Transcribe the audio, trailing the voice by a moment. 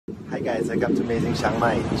Hi guys, welcome to Amazing Chiang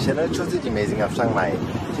Mai. The channel chooses the Amazing of Chiang Mai.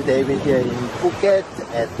 Today we're here in Phuket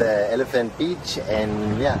at the Elephant Beach,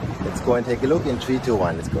 and yeah, let's go and take a look in 3, 2,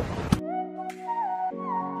 1, let's go.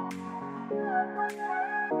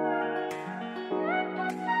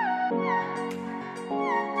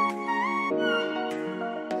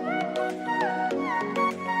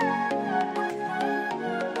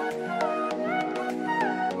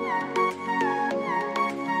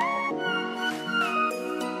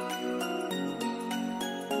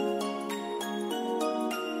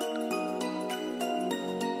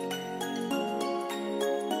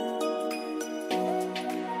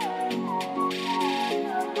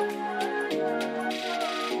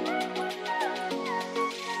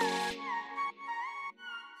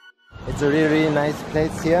 It's a really nice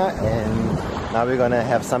place here, and now we're gonna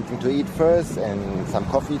have something to eat first and some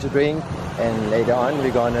coffee to drink, and later on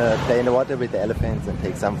we're gonna play in the water with the elephants and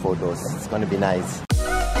take some photos. It's gonna be nice.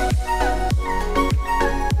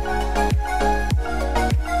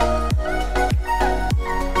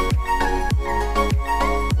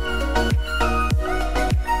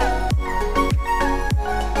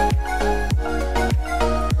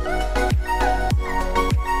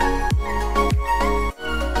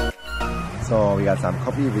 So we got some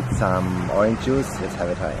coffee with some orange juice. Let's have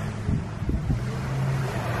a try.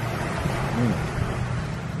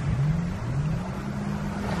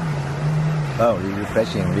 Oh, really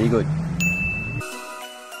refreshing, really good.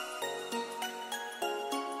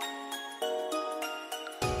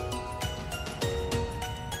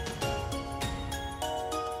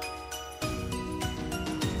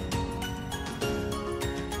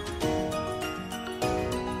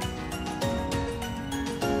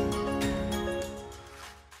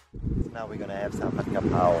 Now we're gonna have some hot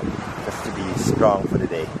kapao just to be strong for the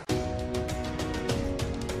day.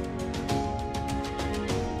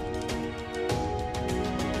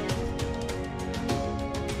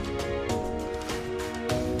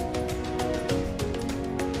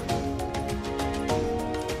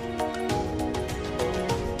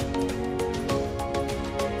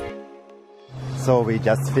 So we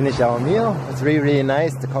just finished our meal. It's really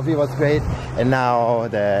nice. The coffee was great, and now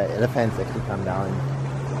the elephants actually come down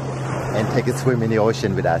and take a swim in the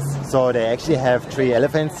ocean with us. So they actually have 3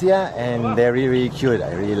 elephants here, and they're really cute.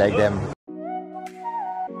 I really like them.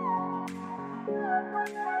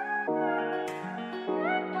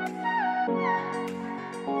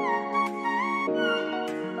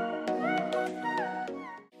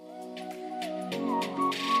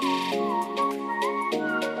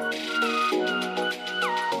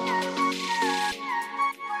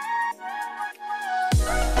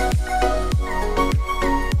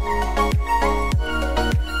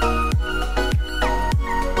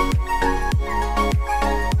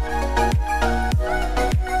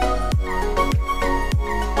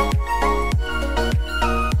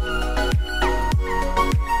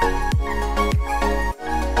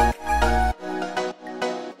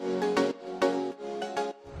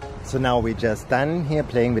 So now we're just done here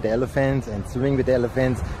playing with the elephants and swimming with the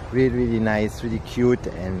elephants. Really nice, really cute,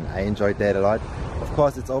 and I enjoyed that a lot. Of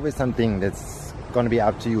course, it's always something that's gonna be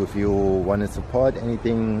up to you if you want to support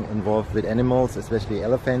anything involved with animals, especially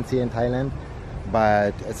elephants here in Thailand.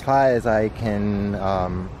 But as far as I can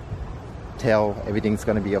tell, everything's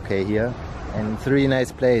gonna be okay here, and it's a really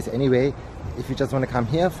nice place. Anyway, if you just want to come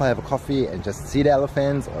here for have a coffee and just see the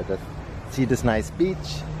elephants or just see this nice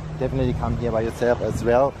beach, definitely come here by yourself as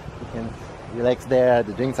well. You can relax there,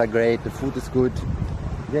 the drinks are great, the food is good,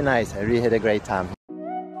 really nice. I really had a great time.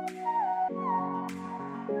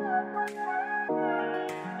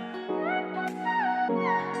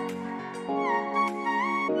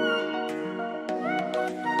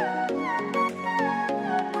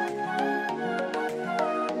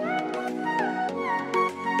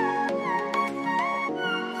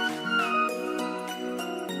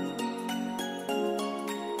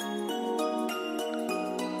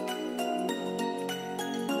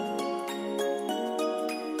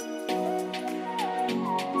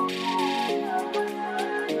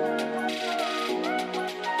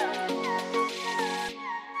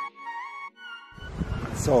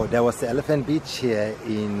 So that was the Elephant Beach here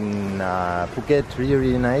in Phuket.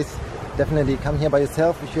 Really nice. Definitely come here by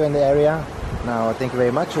yourself if you're in the area. Now, thank you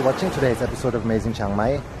very much for watching today's episode of Amazing Chiang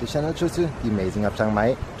Mai. The channel shows you the Amazing of Chiang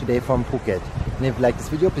Mai, today from Phuket. And if you like this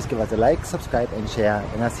video, please give us a like, subscribe and share,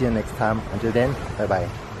 and I'll see you next time. Until then, bye bye.